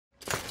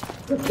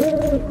I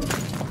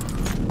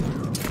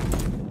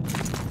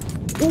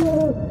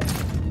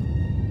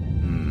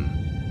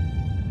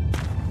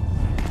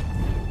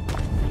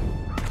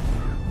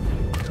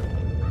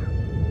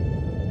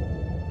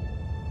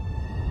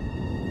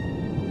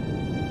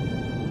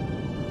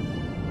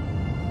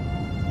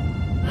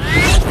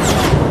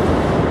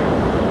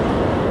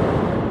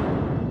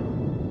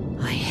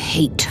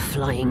hate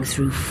flying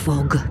through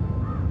fog.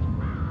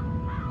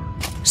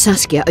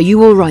 Saskia, are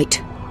you all right?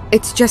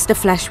 It's just a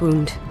flesh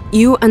wound.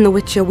 You and the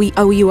Witcher, we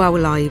owe you our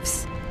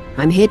lives.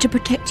 I'm here to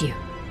protect you.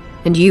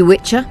 And you,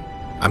 Witcher?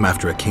 I'm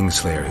after a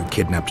Kingslayer who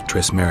kidnapped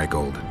Triss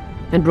Marigold.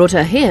 And brought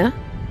her here?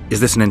 Is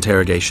this an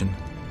interrogation?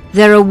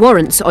 There are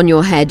warrants on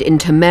your head in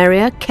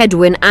Temeria,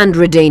 Kedwin and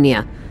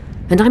Redania.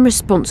 And I'm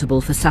responsible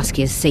for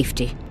Saskia's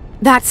safety.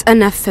 That's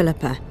enough,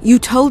 Philippa. You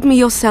told me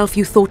yourself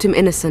you thought him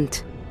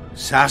innocent.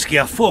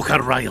 Saskia, folk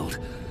are riled.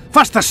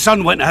 First the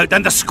sun went out,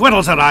 then the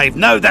squirrels arrived,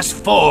 now this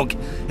fog.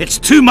 It's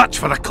too much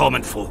for the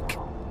common folk.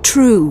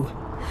 True.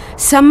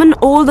 Summon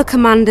all the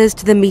commanders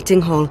to the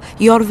meeting hall.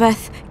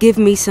 Yorveth, give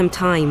me some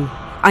time.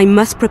 I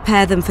must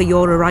prepare them for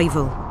your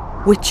arrival.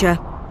 Witcher,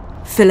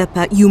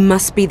 Philippa, you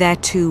must be there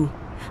too.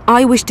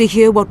 I wish to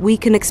hear what we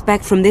can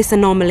expect from this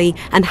anomaly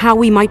and how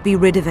we might be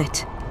rid of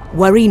it.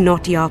 Worry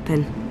not,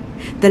 Yarpen.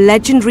 The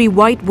legendary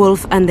White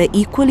Wolf and the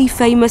equally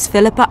famous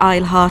Philippa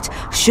Eilhart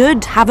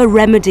should have a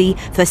remedy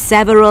for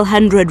several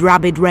hundred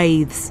rabid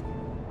wraiths.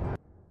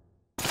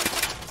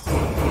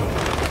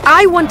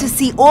 I want to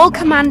see all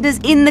commanders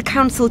in the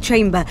council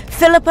chamber.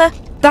 Philippa,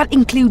 that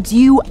includes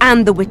you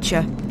and the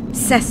Witcher.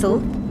 Cecil,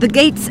 the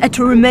gates are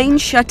to remain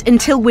shut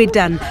until we're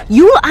done.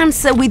 You'll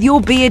answer with your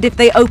beard if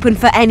they open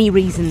for any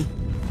reason.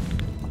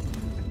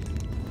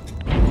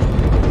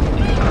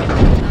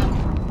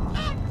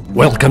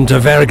 Welcome to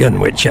Vergen,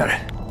 Witcher.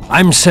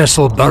 I'm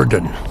Cecil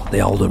Burden,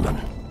 the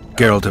Alderman.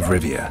 Geralt of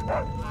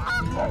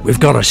Rivia. We've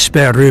got a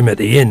spare room at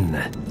the inn.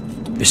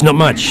 It's not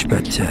much,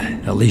 but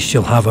at least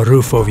you'll have a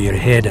roof over your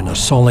head and a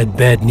solid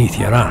bed neath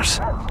your ass.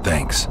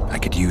 Thanks, I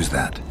could use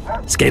that.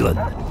 Scalen,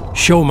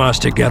 show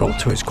Master Geralt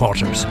to his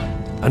quarters,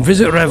 and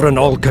visit Reverend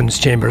Alcon's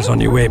chambers on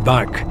your way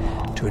back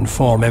to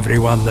inform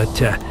everyone that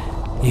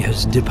he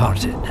has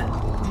departed.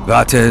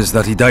 That is,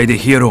 that he died a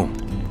hero,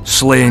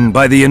 slain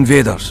by the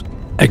invaders.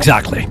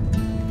 Exactly.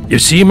 You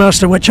see,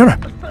 Master Witcher?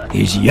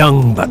 He's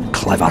young but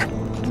clever.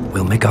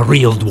 We'll make a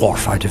real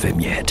dwarf out of him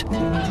yet.